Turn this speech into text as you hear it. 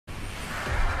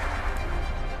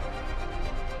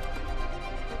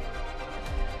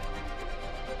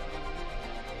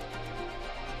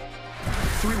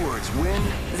words: win.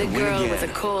 The and girl win with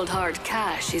again. a cold hard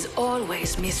cash is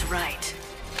always Miss Right.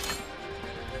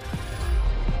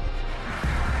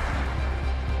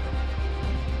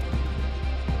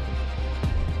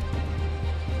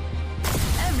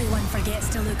 Everyone forgets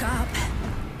to look up.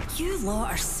 You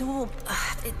lot are so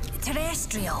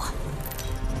terrestrial.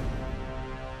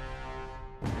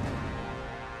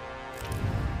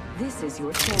 This is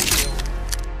your champion.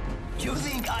 You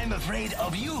think I'm afraid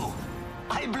of you?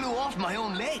 I blew off my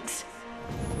own legs.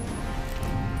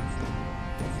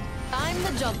 I'm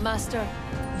the jump master.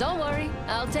 Don't worry,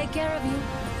 I'll take care of you.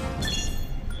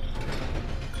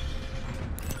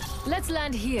 Let's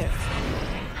land here.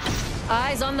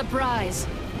 Eyes on the prize.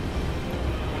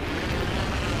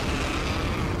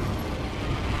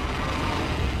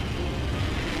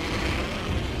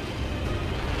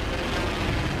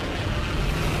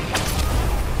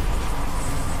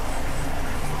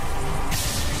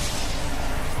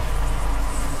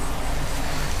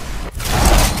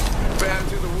 Bam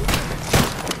to the wood.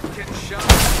 Getting shot.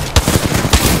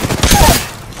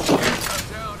 I'm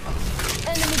down.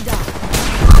 Enemy down.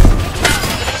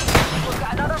 We've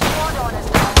got another squad on us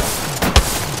now.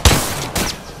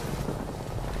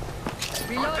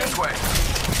 On this way.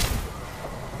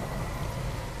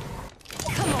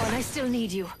 Come on, I still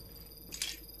need you.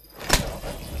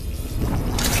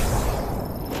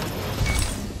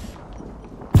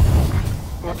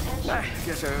 I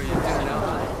guess I owe you dinner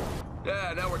now.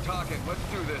 Yeah, now we're talking. Let's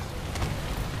do this.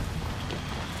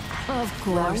 Of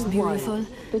course, Round beautiful. one.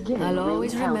 Beginning I'll ring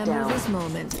always remember countdown. this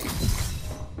moment.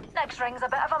 Next ring's a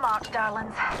bit of a march,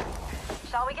 darlings.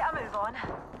 Shall we get a move on?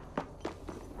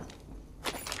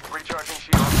 Recharging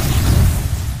shield.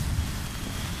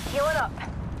 Heal it up.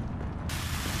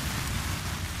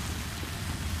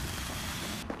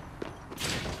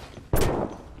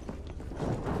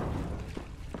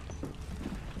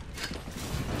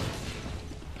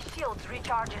 Shields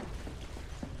recharging.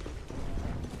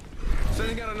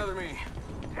 Sending out another me.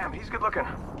 Damn, he's good looking.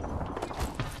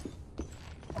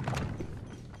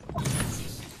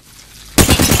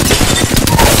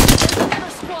 Another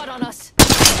squad on us.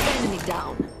 Enemy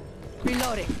down.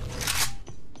 Reloading.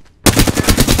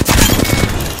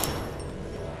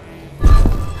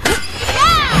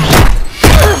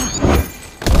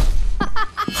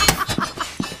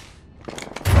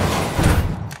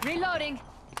 Reloading.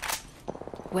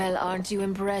 Well, aren't you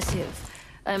impressive?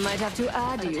 I might have to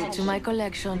add you to my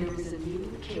collection. There is a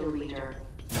new kill leader.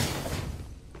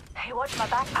 Hey, watch my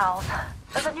back, pals.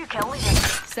 There's a new kill leader.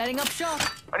 Setting up shop.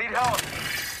 I need help.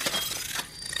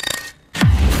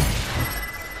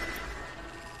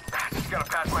 Just gotta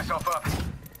patch myself up.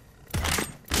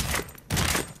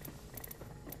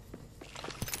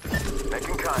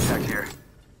 Making contact here.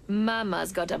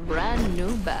 Mama's got a brand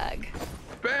new bag.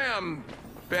 Bam!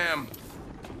 Bam.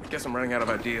 Guess I'm running out of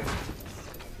ideas.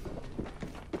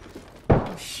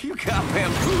 You got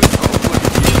bamboozled.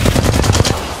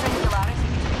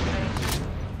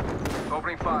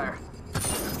 Opening fire.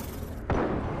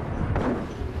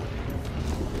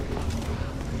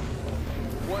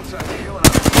 One side, healing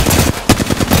up.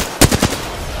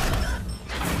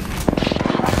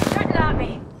 Shooting at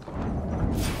me.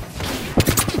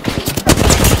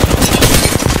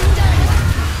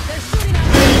 They're shooting at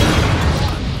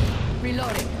me.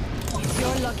 Reloading. It's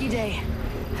your lucky day.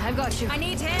 I've got you. I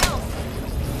need help.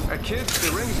 Kids,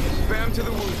 the ring's bam to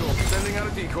the woozle. Sending out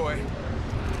a decoy.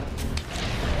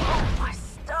 Oh, my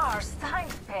stars.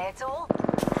 Thanks, Petal.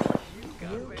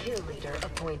 New kill leader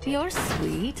appointed. You're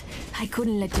sweet. I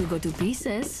couldn't let you go to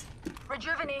pieces.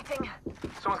 Rejuvenating.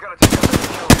 Someone's gotta take out the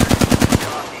kill.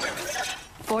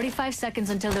 45 seconds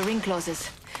until the ring closes.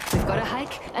 We've got a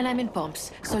hike, and I'm in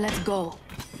pumps, so let's go.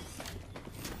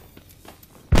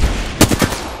 Bomb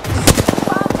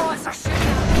bots are shooting at me.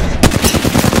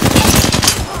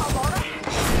 Oh, bother.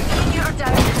 You're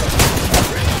down.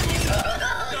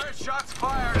 Shots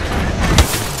fired.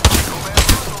 Go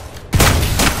bamboozle.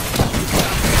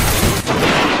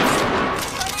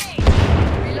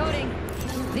 Reloading.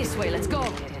 This way, let's go.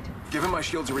 Give him my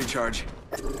shield to recharge.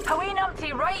 Away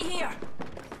numpty, right here.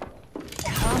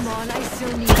 Come on, I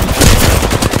still need you.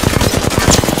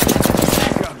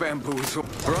 Got bamboozled.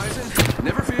 Horizon,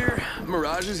 never fear.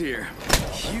 Mirage is here.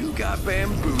 You got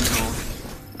bamboozled.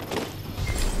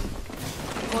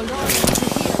 Hold on, to here.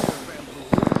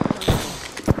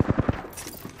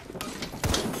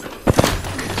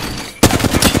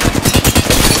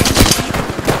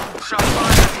 Shots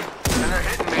fired. And they're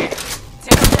hitting me.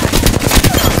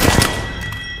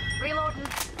 Reloading.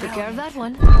 Take care of that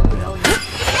one. Shooting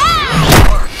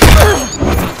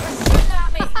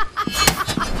at me.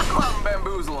 Come on,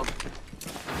 bamboozle them.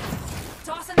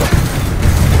 Tossing down.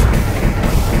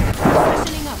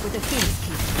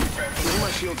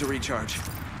 recharge.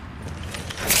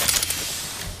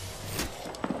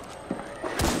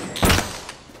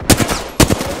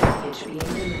 Package being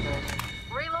delivered.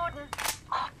 Reloading.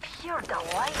 Oh, pure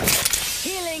delight.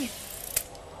 Healing.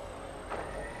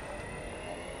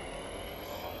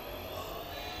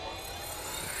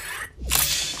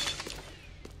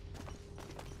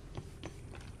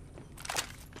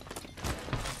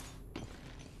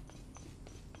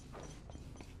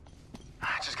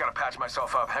 I just gotta patch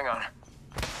myself up. Hang on.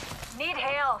 Need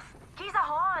health. He's a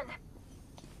hon.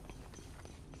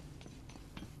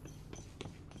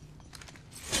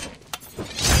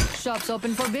 Shop's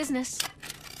open for business.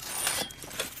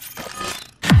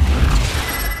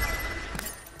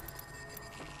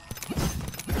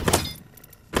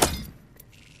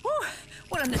 Whew,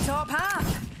 we're in the top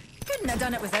half. Couldn't have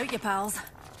done it without you, pals.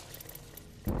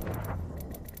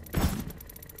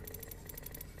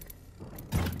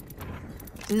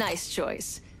 Nice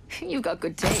choice. You got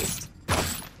good taste.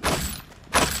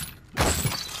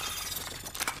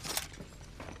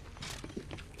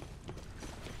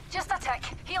 Just a tick.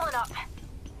 Healing up.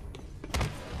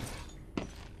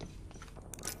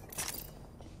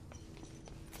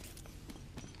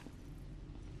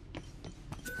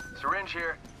 Syringe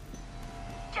here.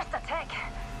 Just a tick.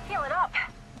 Healing up.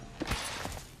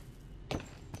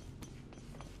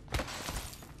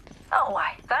 Oh,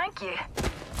 why, thank you.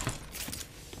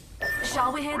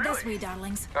 Shall we head this Really? way,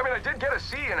 darlings? I mean, I did get a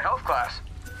C in health class.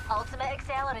 Ultimate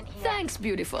accelerant here. Thanks,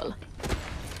 beautiful.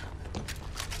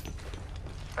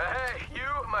 Hey,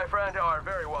 you, my friend, are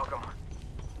very welcome.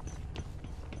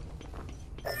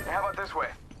 How about this way?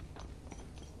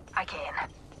 I can.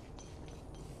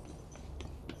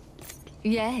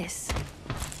 Yes.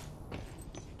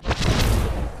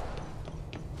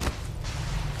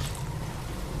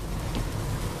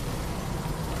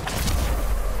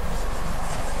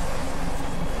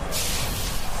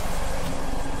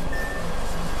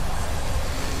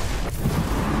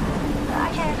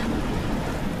 I can.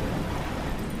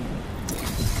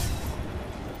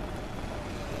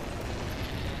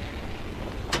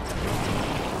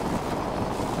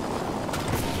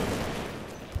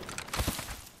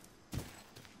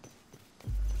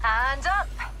 And up.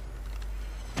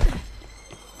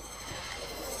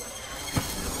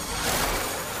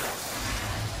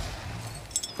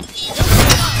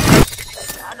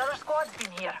 Another squad's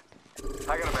been here.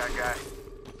 I got a bad guy.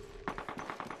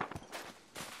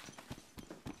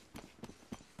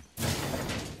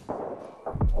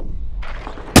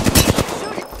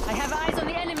 Shoot it! I have eyes on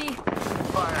the enemy.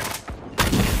 Fire.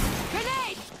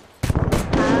 Grenade!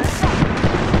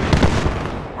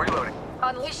 Reloading.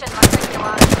 Unleashing my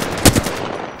regular.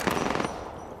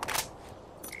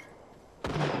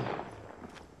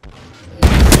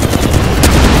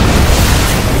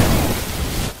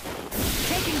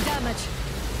 Taking damage.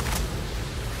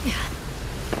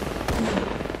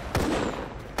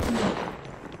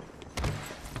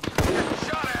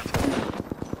 Shot at.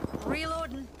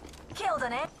 Reloading. Killed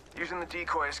an it. Using the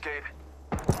decoy escape.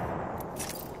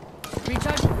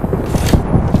 Recharge.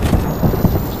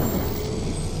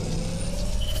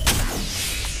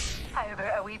 How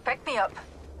about a wee pick-me-up?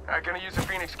 Alright, gonna use a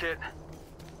Phoenix kit.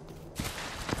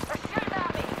 They're shooting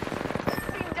at me.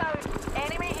 Beam down.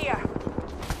 Enemy here.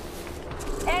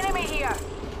 Enemy here.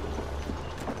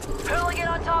 Hooligan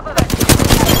on top of it.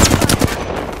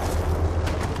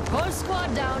 Whole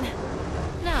squad down.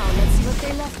 Now, let's see what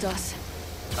they left us.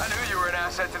 I knew you were an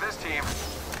asset to this team.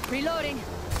 Reloading.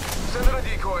 Send in a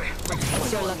decoy.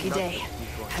 It's your lucky day.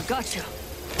 I've got you.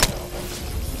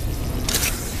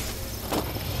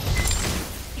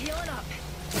 Healing up.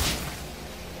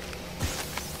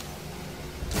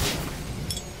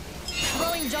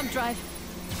 Throwing jump drive.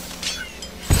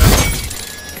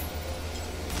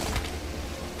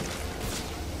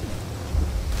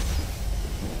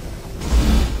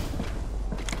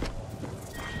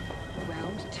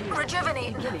 Round 2.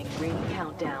 Rejuvenate. Beginning ring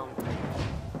countdown.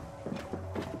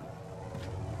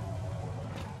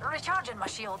 Recharging my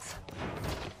shields.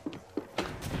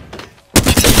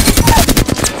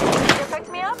 You picked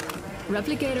me up?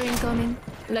 Replicator incoming.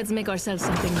 Let's make ourselves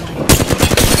something nice.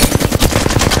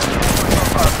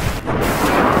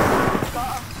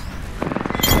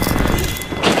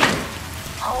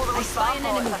 Hold the I spy an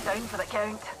enemy. are down for the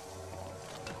count.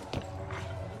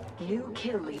 New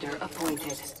kill leader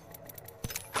appointed.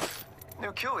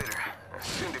 New kill leader.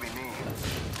 Soon to be me.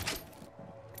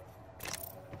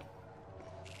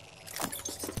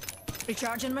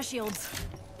 Recharging my shields.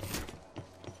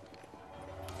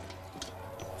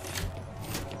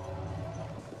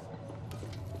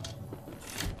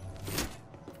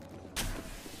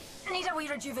 Need a wee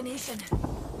rejuvenation.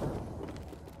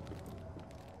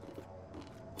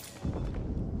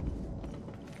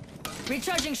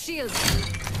 Recharging shields.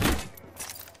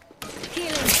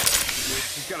 Healing.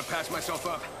 Just gotta patch myself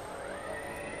up.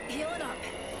 Healing up.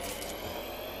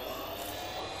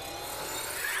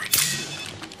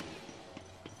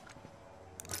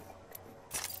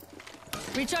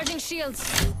 Recharging shields.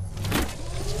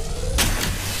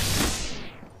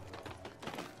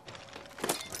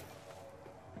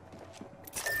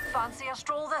 Fancy a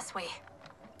stroll this way?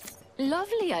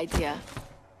 Lovely idea.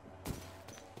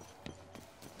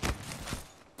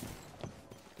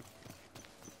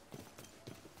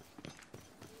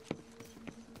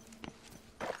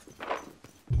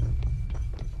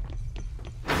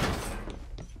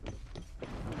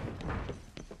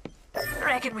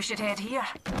 Reckon we should head here.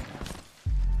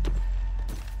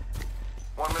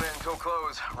 1 minute until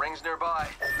close. Rings nearby.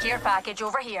 Care package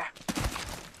over here.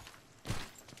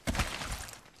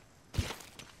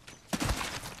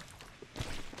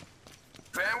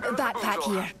 Bam goes the Backpack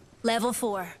boozle. here. Level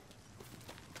 4. Yeah, I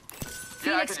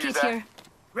Phoenix could use kit that. here.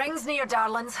 Rings near,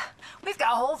 darlings. We've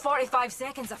got a whole 45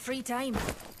 seconds of free time.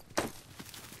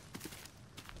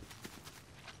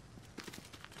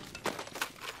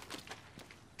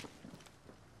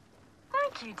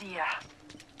 Thank you, dear.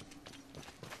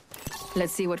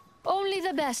 Let's see what. Only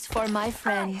the best for my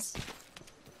friends.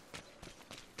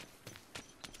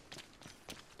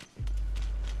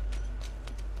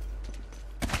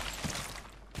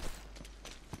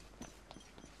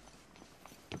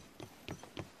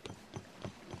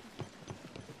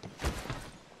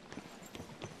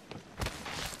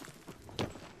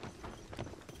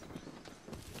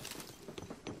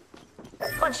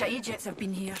 Bunch of Egypts have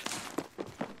been here.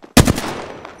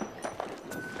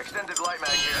 Extended light mag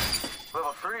here.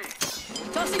 Level 3.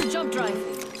 Tossing jump drive.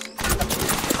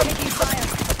 Taking fire.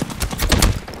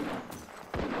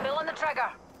 Pulling the trigger.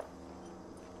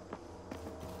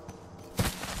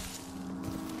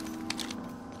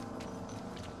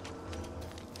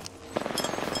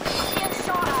 Being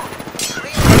shot at.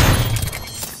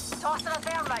 Reloading. Tossing a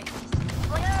thermite.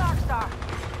 Slinging an arc star.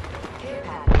 Care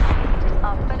package.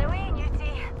 Up and away,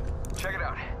 Newty. Check it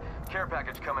out. Care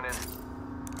package coming in.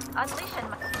 Unleashing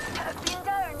my... Being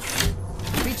down.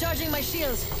 Recharging my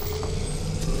shields.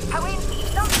 Haween,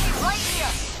 something right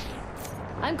here.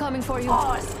 I'm coming for you.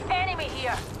 Boss, enemy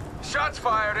here. Shots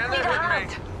fired and they're Need a hitting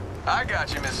me. hand. I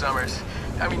got you, Miss Summers.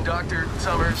 I mean, Dr.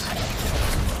 Summers.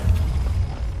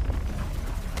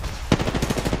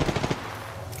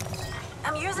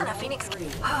 I'm using a Phoenix.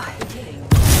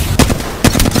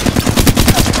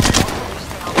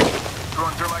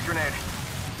 Throwing thermite grenade.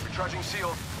 Recharging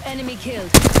shield. Enemy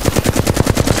killed.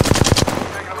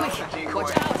 Taking him Quick, off the decoy.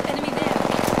 watch out. Enemy there.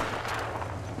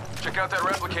 Check out that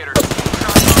replicator.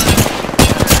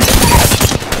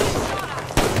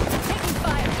 Taking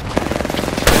fire.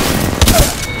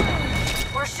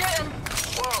 We're shooting.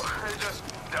 Whoa, they just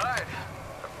died.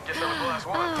 Guess that was the last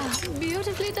one. Ah,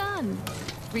 beautifully done.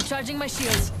 Recharging my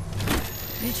shields.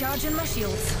 Recharging my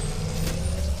shields.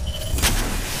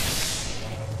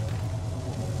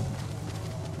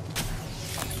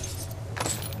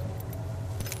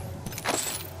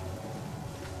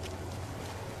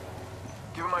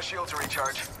 Give him my shield to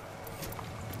recharge.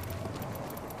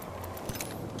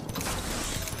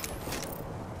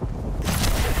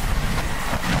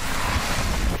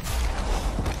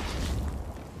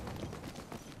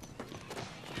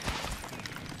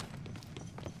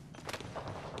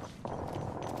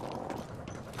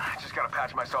 I just gotta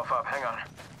patch myself up. Hang on.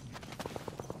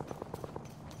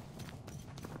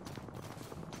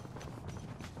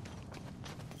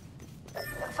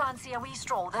 Fancy a wee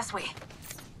stroll this way.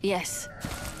 Yes.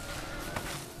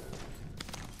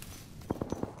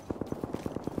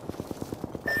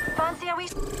 Fancy a wee...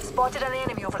 Spotted an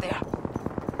enemy over there.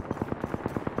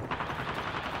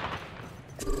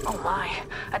 Oh my,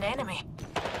 an enemy.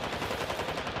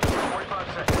 45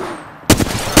 seconds.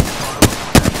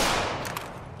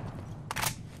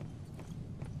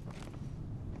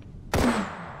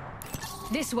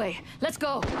 This way. Let's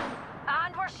go.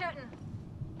 And we're shooting.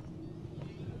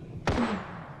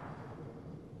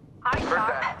 Eye Heard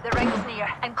sharp. that. The ring's near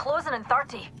and closing in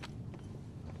 30.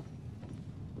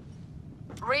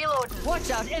 Reloading. Watch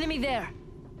out. Enemy there.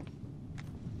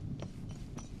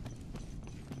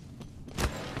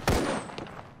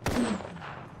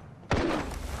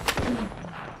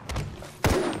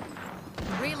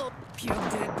 Reload. You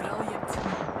did brilliant.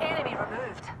 Enemy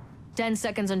removed. 10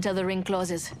 seconds until the ring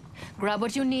closes. Grab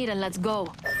what you need and let's go.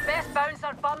 Best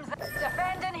bouncer bums.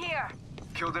 Defending here.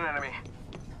 Killed an enemy.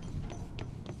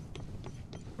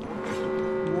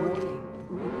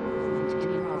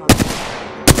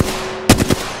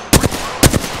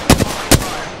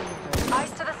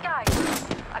 Eyes to the sky.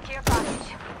 A care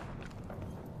package.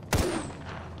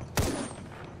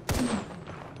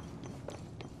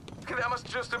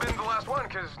 just have been the last one,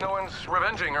 because no one's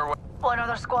revenging or what. One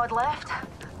other squad left.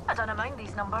 I don't mind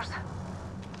these numbers.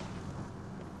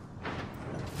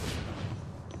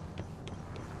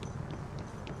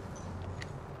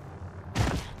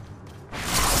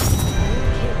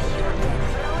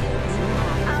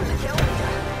 I'm the kill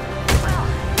leader. Well,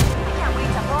 I can't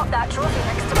wait to pop that trophy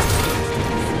next to my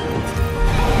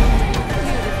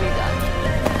Beautifully done.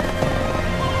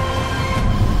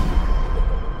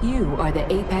 You are the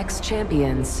Apex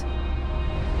Champions.